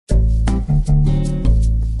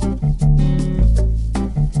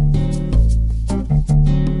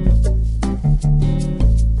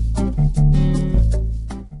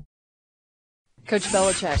Coach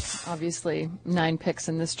Belichick, obviously 9 picks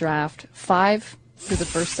in this draft, 5 through the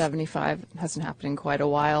first 75. It hasn't happened in quite a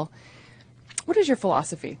while. What is your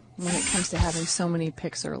philosophy when it comes to having so many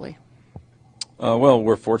picks early? Well,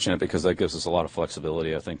 we're fortunate because that gives us a lot of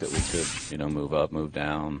flexibility. I think that we could, move up, move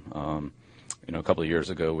down. A couple of years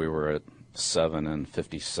ago we were at 7 and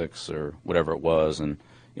 56 or whatever it was, and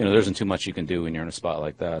there isn't too much you can do when you're in a spot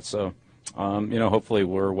like that. So, hopefully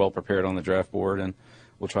we're well prepared on the draft board, and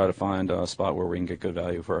we'll try to find a spot where we can get good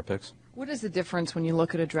value for our picks. What is the difference when you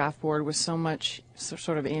look at a draft board with so much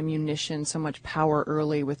sort of ammunition, so much power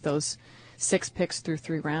early with those 6 picks through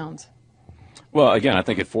 3 rounds? Well, again, I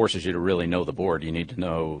think it forces you to really know the board. You need to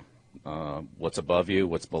know what's above you,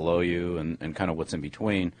 what's below you, and kind of what's in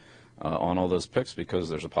between on all those picks, because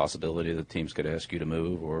there's a possibility that teams could ask you to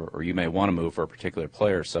move, or you may want to move for a particular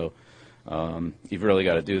player. So you've really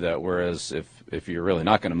got to do that. Whereas if you're really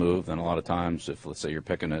not going to move, then a lot of times, if let's say you're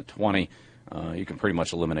picking at 20, you can pretty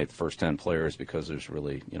much eliminate the first 10 players because there's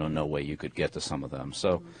really no way you could get to some of them.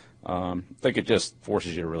 So I think it just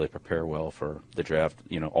forces you to really prepare well for the draft,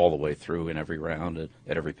 all the way through in every round at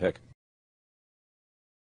every pick.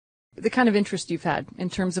 The kind of interest you've had in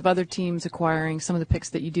terms of other teams acquiring some of the picks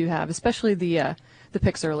that you do have, especially the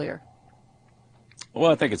picks earlier. Well,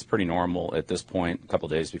 I think it's pretty normal at this point, a couple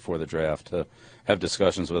of days before the draft, to have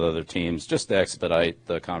discussions with other teams just to expedite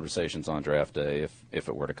the conversations on draft day if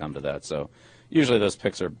it were to come to that. So usually those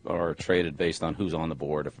picks are traded based on who's on the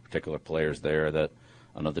board. If a particular player's there that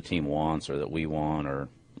another team wants or that we want or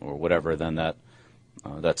whatever, then that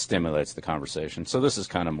stimulates the conversation. So this is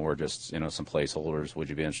kind of more just, some placeholders. Would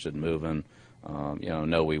you be interested in moving?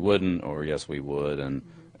 No, we wouldn't, or yes, we would. And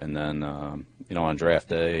then, on draft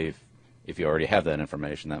day, if you already have that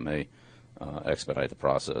information, that may expedite the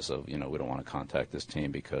process of, we don't want to contact this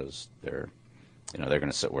team because they're going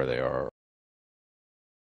to sit where they are.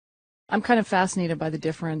 I'm kind of fascinated by the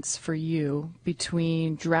difference for you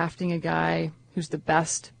between drafting a guy who's the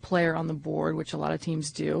best player on the board, which a lot of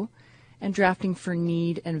teams do, and drafting for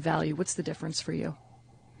need and value. What's the difference for you?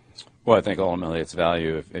 Well, I think ultimately it's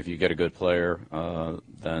value. If you get a good player,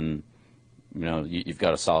 then you've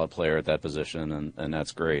got a solid player at that position, and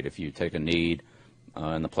that's great. If you take a need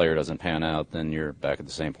and the player doesn't pan out, then you're back at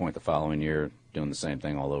the same point the following year doing the same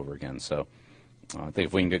thing all over again. So I think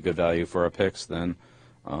if we can get good value for our picks, then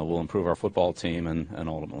we'll improve our football team, and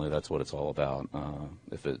ultimately that's what it's all about.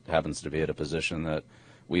 If it happens to be at a position that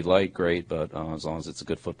we like, great, but as long as it's a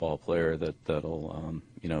good football player that'll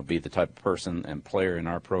be the type of person and player in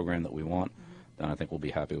our program that we want, then I think we'll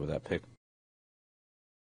be happy with that pick.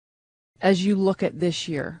 As you look at this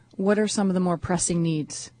year, what are some of the more pressing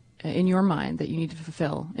needs in your mind that you need to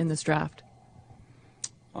fulfill in this draft?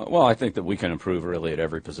 Well, I think that we can improve really at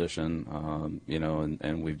every position,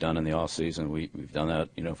 and we've done in the off season. We've done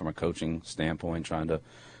that, from a coaching standpoint, trying to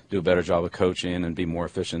do a better job of coaching and be more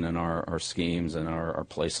efficient in our schemes and our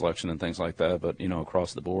play selection and things like that. But,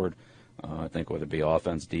 across the board, I think whether it be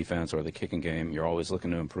offense, defense, or the kicking game, you're always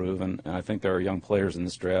looking to improve. And I think there are young players in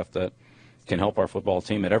this draft that can help our football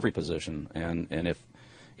team at every position. And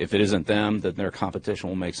if it isn't them, then their competition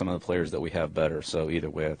will make some of the players that we have better. So either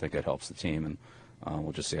way, I think it helps the team, and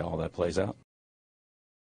we'll just see how all that plays out.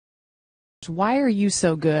 Why are you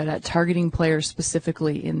so good at targeting players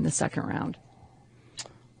specifically in the second round?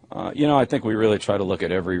 I think we really try to look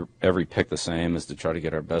at every pick the same, is to try to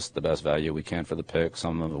get the best value we can for the pick.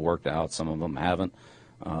 Some of them have worked out, some of them haven't.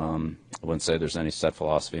 I wouldn't say there's any set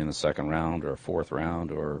philosophy in the second round or fourth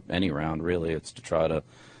round or any round, really. It's to try to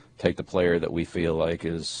take the player that we feel like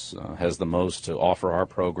has the most to offer our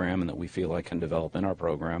program and that we feel like can develop in our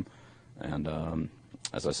program. And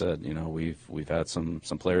as I said, we've had some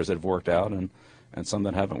players that have worked out and some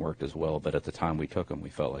that haven't worked as well. But at the time we took them, we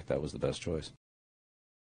felt like that was the best choice.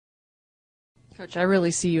 Coach, I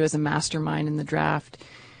really see you as a mastermind in the draft.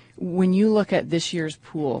 When you look at this year's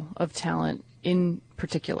pool of talent in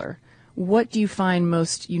particular, what do you find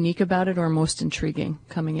most unique about it or most intriguing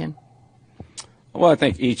coming in? Well, I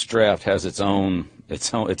think each draft has its own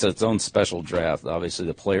special draft. Obviously,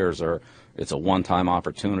 the players it's a one-time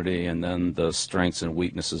opportunity, and then the strengths and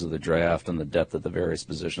weaknesses of the draft and the depth of the various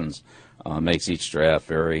positions makes each draft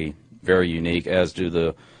very, very unique, as do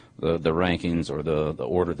the rankings or the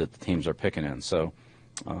order that the teams are picking in. So,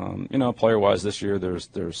 player-wise this year,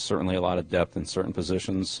 there's certainly a lot of depth in certain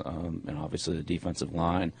positions, and obviously the defensive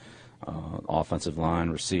line, offensive line,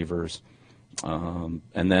 receivers, and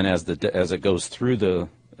then as it goes through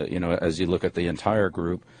as you look at the entire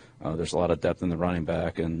group, There's a lot of depth in the running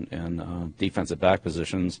back and defensive back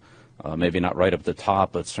positions. Maybe not right up at the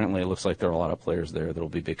top, but certainly it looks like there are a lot of players there that will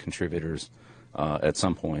be big contributors at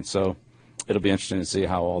some point. So it'll be interesting to see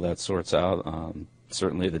how all that sorts out.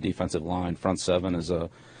 Certainly the defensive line, front seven, is a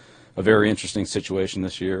very interesting situation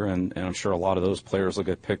this year, and I'm sure a lot of those players will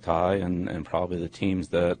get picked high, and probably the teams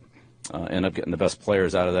that end up getting the best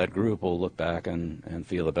players out of that group will look back and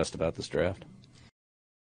feel the best about this draft.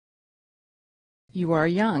 You are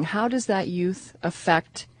young. How does that youth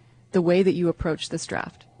affect the way that you approach this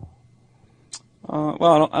draft?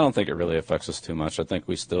 Well, I don't think it really affects us too much. I think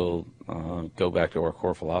we still go back to our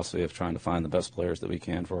core philosophy of trying to find the best players that we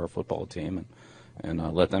can for our football team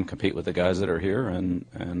and let them compete with the guys that are here, and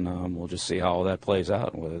we'll just see how all that plays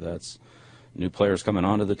out, whether that's new players coming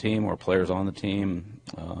onto the team or players on the team,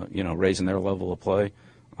 raising their level of play.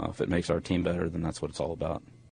 If it makes our team better, then that's what it's all about.